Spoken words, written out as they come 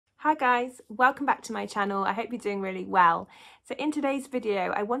Hi guys, welcome back to my channel. I hope you're doing really well. So in today's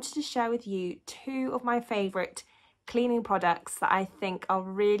video, I wanted to share with you two of my favourite cleaning products that I think are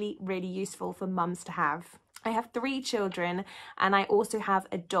really useful for mums to have. I have 3 children and I also have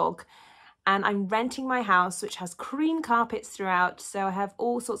a dog, and I'm renting my house which has cream carpets throughout, so I have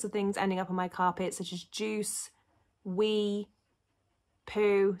all sorts of things ending up on my carpet such as juice, wee,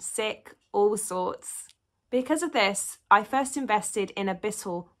 poo, sick, all sorts. Because of this, I first invested in a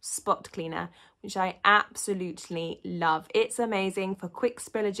Bissell spot cleaner, which I absolutely love. It's amazing for quick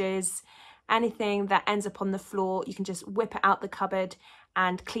spillages, anything that ends up on the floor, you can just whip it out the cupboard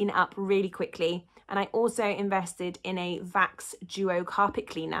and clean it up really quickly. And I also invested in a VAX Duo carpet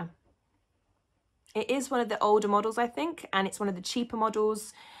cleaner. It is one of the older models, I think, and it's one of the cheaper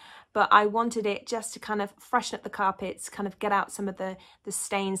models, but I wanted it just to kind of freshen up the carpets, kind of get out some of the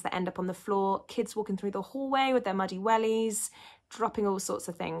stains that end up on the floor, kids walking through the hallway with their muddy wellies, dropping all sorts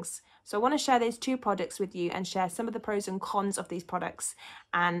of things. So I want to share those two products with you and share some of the pros and cons of these products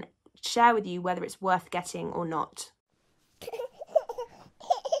and share with you whether it's worth getting or not.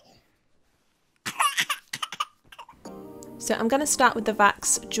 So I'm going to start with the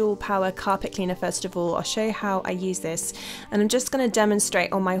VAX Dual Power Carpet Cleaner first of all. I'll show you how I use this, and I'm just going to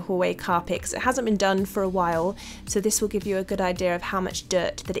demonstrate on my hallway carpet because it hasn't been done for a while, so this will give you a good idea of how much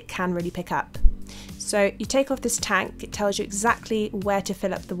dirt that it can really pick up. So you take off this tank, it tells you exactly where to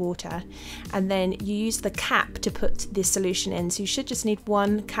fill up the water, and then you use the cap to put this solution in. So you should just need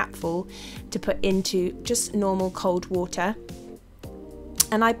one capful to put into just normal cold water.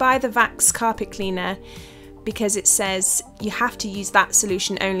 And I buy the VAX carpet cleaner because it says you have to use that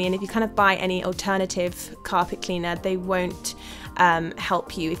solution only, and if you kind of buy any alternative carpet cleaner, they won't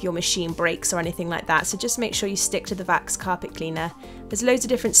help you if your machine breaks or anything like that. So just make sure you stick to the VAX carpet cleaner. There's loads of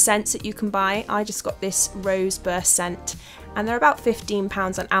different scents that you can buy. I just got this rose burst scent and they're about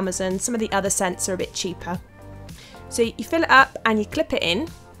 £15 on Amazon. Some of the other scents are a bit cheaper. So you fill it up and you clip it in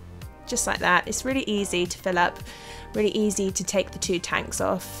just like that. It's really easy to fill up, really easy to take the 2 tanks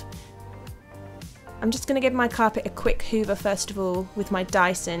off. I'm just going to give my carpet a quick hoover first of all with my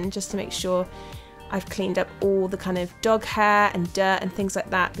Dyson, just to make sure I've cleaned up all the kind of dog hair and dirt and things like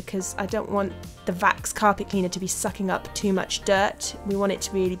that, because I don't want the VAX carpet cleaner to be sucking up too much dirt. We want it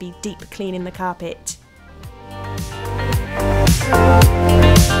to really be deep cleaning the carpet.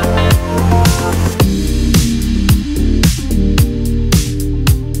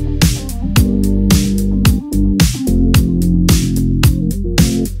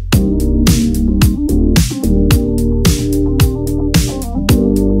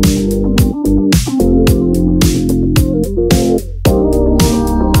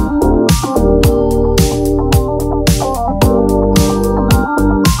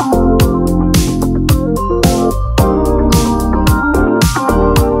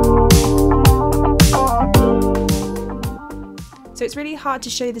 So it's really hard to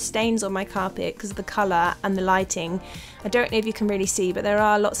show the stains on my carpet because of the colour and the lighting. I don't know if you can really see, but there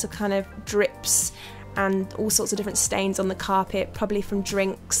are lots of kind of drips and all sorts of different stains on the carpet, probably from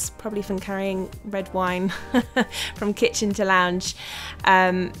drinks, probably from carrying red wine from kitchen to lounge.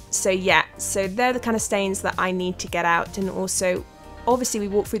 So yeah, so they're the kind of stains that I need to get out. And also, obviously we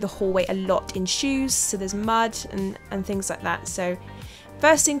walk through the hallway a lot in shoes, so there's mud and things like that. So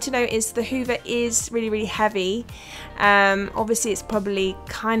first thing to note is the hoover is really heavy. Obviously it's probably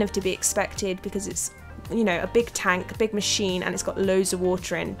kind of to be expected because it's, you know, a big tank, a big machine, and it's got loads of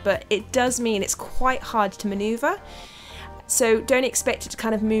water in, but it does mean it's quite hard to maneuver. So don't expect it to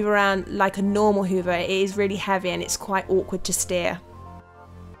kind of move around like a normal hoover. It is really heavy and it's quite awkward to steer.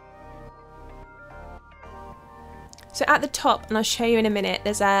 So at the top, and I'll show you in a minute,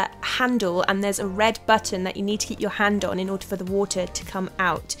 there's a handle and there's a red button that you need to keep your hand on in order for the water to come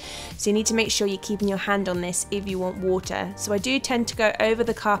out. So you need to make sure you're keeping your hand on this if you want water. So I do tend to go over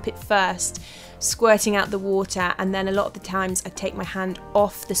the carpet first, squirting out the water, and then a lot of the times I take my hand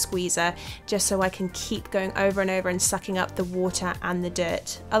off the squeezer just so I can keep going over and over and sucking up the water and the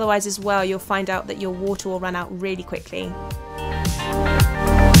dirt. Otherwise as well, you'll find out that your water will run out really quickly.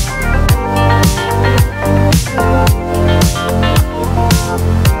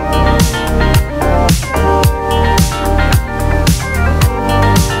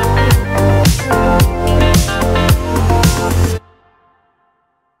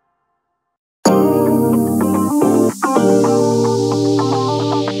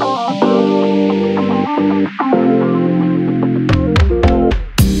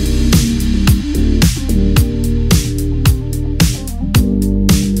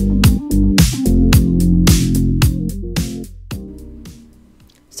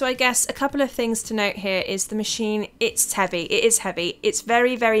 I guess a couple of things to note here is the machine, it's heavy, it is heavy. It's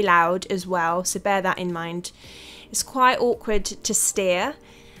very, very loud as well, so bear that in mind. It's quite awkward to steer,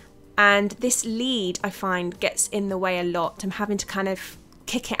 and this lead I find gets in the way a lot. I'm having to kind of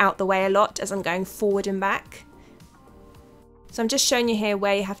kick it out the way a lot as I'm going forward and back. So I'm just showing you here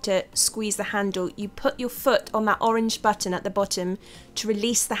where you have to squeeze the handle. You put your foot on that orange button at the bottom to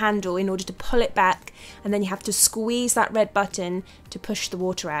release the handle in order to pull it back, and then you have to squeeze that red button to push the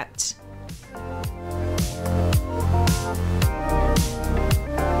water out.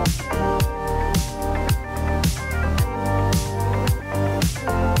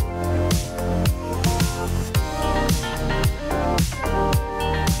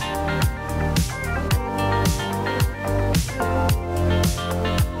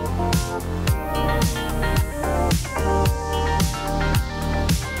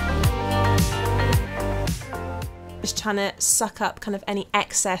 Just trying to suck up kind of any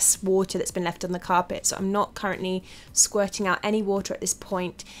excess water that's been left on the carpet, so I'm not currently squirting out any water at this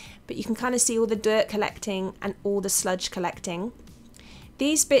point, but you can kind of see all the dirt collecting and all the sludge collecting.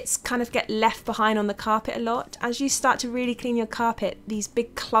 These bits kind of get left behind on the carpet a lot. As you start to really clean your carpet, these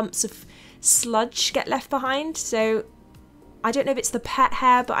big clumps of sludge get left behind, so I don't know if it's the pet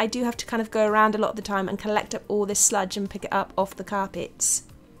hair, but I do have to kind of go around a lot of the time and collect up all this sludge and pick it up off the carpets.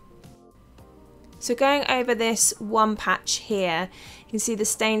 So going over this one patch here, you can see the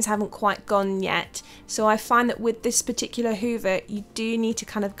stains haven't quite gone yet. So I find that with this particular hoover, you do need to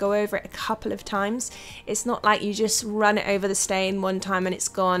kind of go over it a couple of times. It's not like you just run it over the stain one time and it's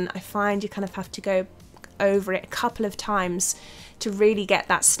gone. I find you kind of have to go over it a couple of times to really get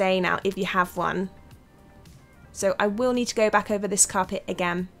that stain out if you have one. So I will need to go back over this carpet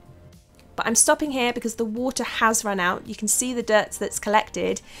again. But I'm stopping here because the water has run out. You can see the dirt that's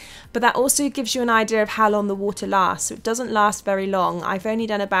collected, but that also gives you an idea of how long the water lasts. So it doesn't last very long. I've only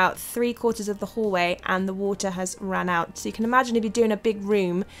done about 3/4 of the hallway and the water has run out. So you can imagine if you're doing a big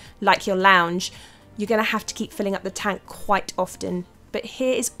room like your lounge, you're going to have to keep filling up the tank quite often. But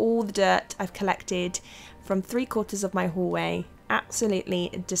here is all the dirt I've collected from 3/4 of my hallway.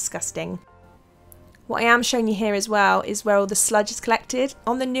 Absolutely disgusting. What I am showing you here as well is where all the sludge is collected.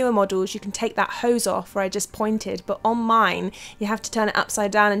 On the newer models, you can take that hose off where I just pointed, but on mine, you have to turn it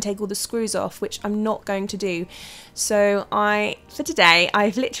upside down and take all the screws off, which I'm not going to do. So for today,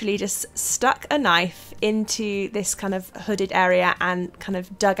 I've literally just stuck a knife into this kind of hooded area and kind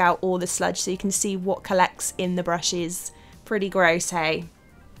of dug out all the sludge so you can see what collects in the brushes. Pretty gross, hey?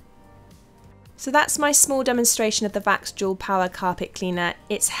 So that's my small demonstration of the VAX dual power carpet cleaner.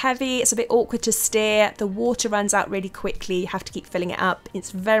 It's heavy, it's a bit awkward to steer, the water runs out really quickly, you have to keep filling it up, it's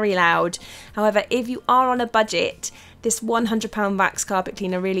very loud. However, if you are on a budget, this £100 VAX carpet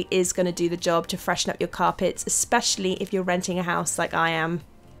cleaner really is going to do the job to freshen up your carpets, especially if you're renting a house like I am.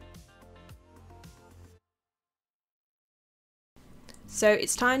 So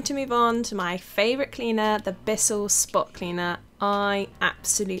it's time to move on to my favourite cleaner, the Bissell spot cleaner. I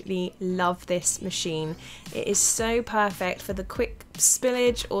absolutely love this machine. It is so perfect for the quick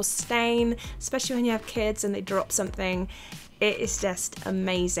spillage or stain, especially when you have kids and they drop something. It is just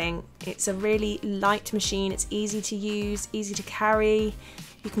amazing. It's a really light machine, it's easy to use, easy to carry.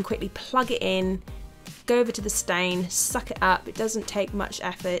 You can quickly plug it in, go over to the stain, suck it up. It doesn't take much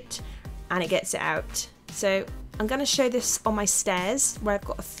effort and it gets it out. So I'm going to show this on my stairs where I've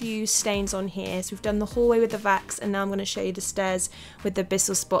got a few stains on here. So we've done the hallway with the VAX and now I'm going to show you the stairs with the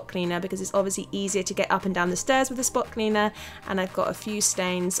Bissell spot cleaner because it's obviously easier to get up and down the stairs with the spot cleaner, and I've got a few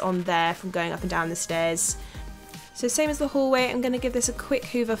stains on there from going up and down the stairs. So same as the hallway, I'm going to give this a quick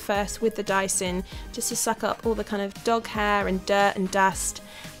hoover first with the Dyson just to suck up all the kind of dog hair and dirt and dust,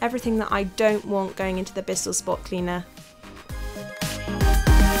 everything that I don't want going into the Bissell spot cleaner.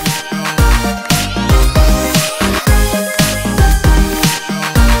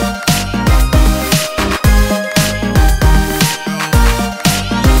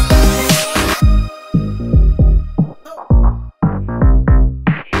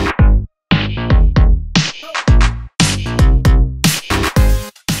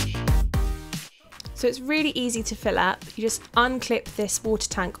 So it's really easy to fill up. You just unclip this water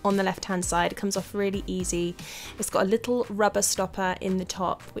tank on the left hand side. It comes off really easy. It's got a little rubber stopper in the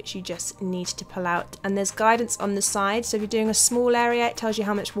top which you just need to pull out, and there's guidance on the side. So if you're doing a small area, it tells you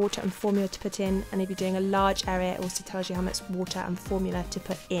how much water and formula to put in, and if you're doing a large area, it also tells you how much water and formula to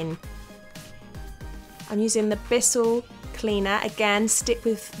put in. I'm using the Bissell cleaner. Again, stick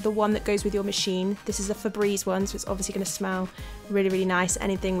with the one that goes with your machine. This is a Febreze one, so it's obviously going to smell really, really nice.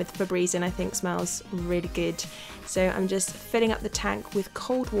 Anything with Febreze in I think smells really good. So I'm just filling up the tank with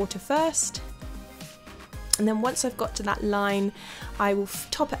cold water first. And then once I've got to that line, I will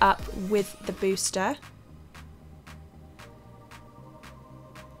top it up with the booster.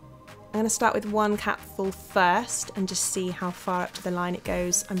 I'm going to start with one capful first and just see how far up to the line it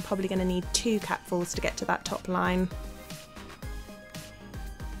goes. I'm probably going to need 2 capfuls to get to that top line.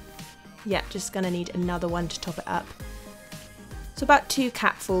 Yeah, just going to need another one to top it up. So about 2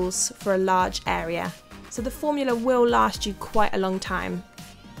 capfuls for a large area. So the formula will last you quite a long time.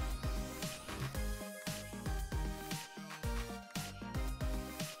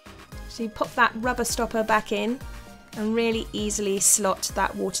 So you pop that rubber stopper back in and really easily slot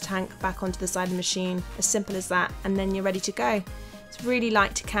that water tank back onto the side of the machine, as simple as that, and then you're ready to go. It's really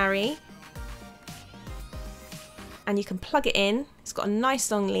light to carry and you can plug it in. It's got a nice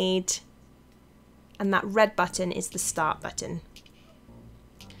long lead and that red button is the start button.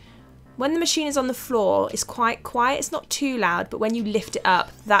 When the machine is on the floor, it's quite quiet, it's not too loud, but when you lift it up,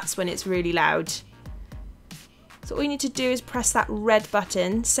 that's when it's really loud. So all you need to do is press that red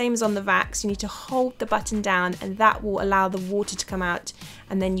button, same as on the VAX. You need to hold the button down and that will allow the water to come out,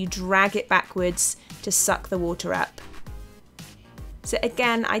 and then you drag it backwards to suck the water up. So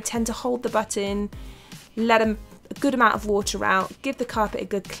again, I tend to hold the button, let a good amount of water out, give the carpet a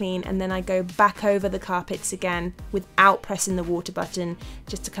good clean, and then I go back over the carpets again without pressing the water button,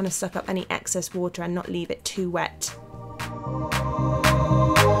 just to kind of suck up any excess water and not leave it too wet.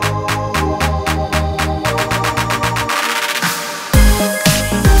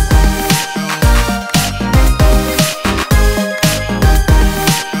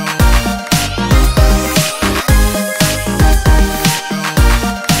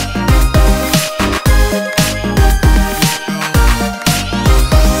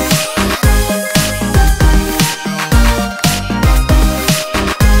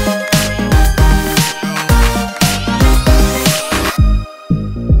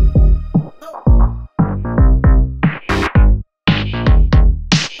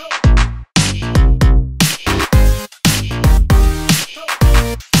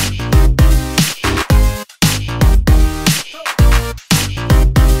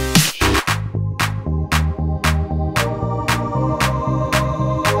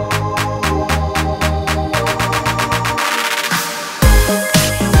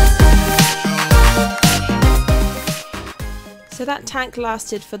 So that tank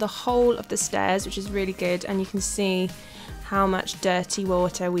lasted for the whole of the stairs, which is really good, and you can see how much dirty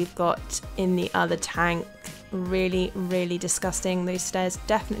water we've got in the other tank. Really, really disgusting. Those stairs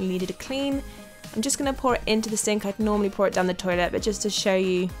definitely needed a clean. I'm just going to pour it into the sink. I'd normally pour it down the toilet, but just to show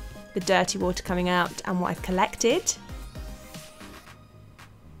you the dirty water coming out and what I've collected.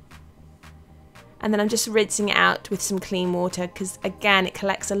 And then I'm just rinsing it out with some clean water because, again, it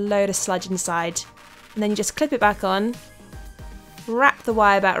collects a load of sludge inside. And then you just clip it back on, wrap the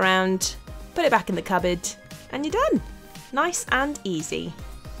wire back around, put it back in the cupboard, and you're done. Nice and easy.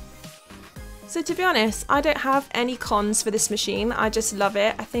 So to be honest, I don't have any cons for this machine. I just love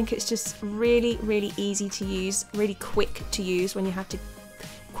it. I think it's just really, really easy to use, really quick to use when you have to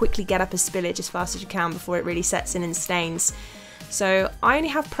quickly get up a spillage as fast as you can before it really sets in and stains. So I only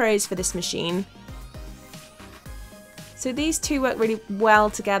have pros for this machine. So these two work really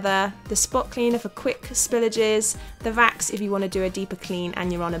well together. The spot cleaner for quick spillages, the VAX if you want to do a deeper clean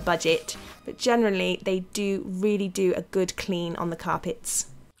and you're on a budget. But generally they really do a good clean on the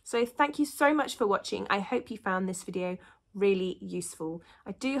carpets. So thank you so much for watching. I hope you found this video really useful.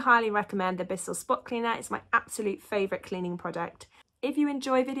 I do highly recommend the Bissell spot cleaner. It's my absolute favourite cleaning product. If you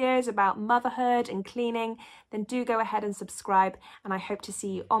enjoy videos about motherhood and cleaning, then do go ahead and subscribe, and I hope to see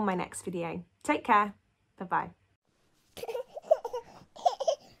you on my next video. Take care. Bye-bye.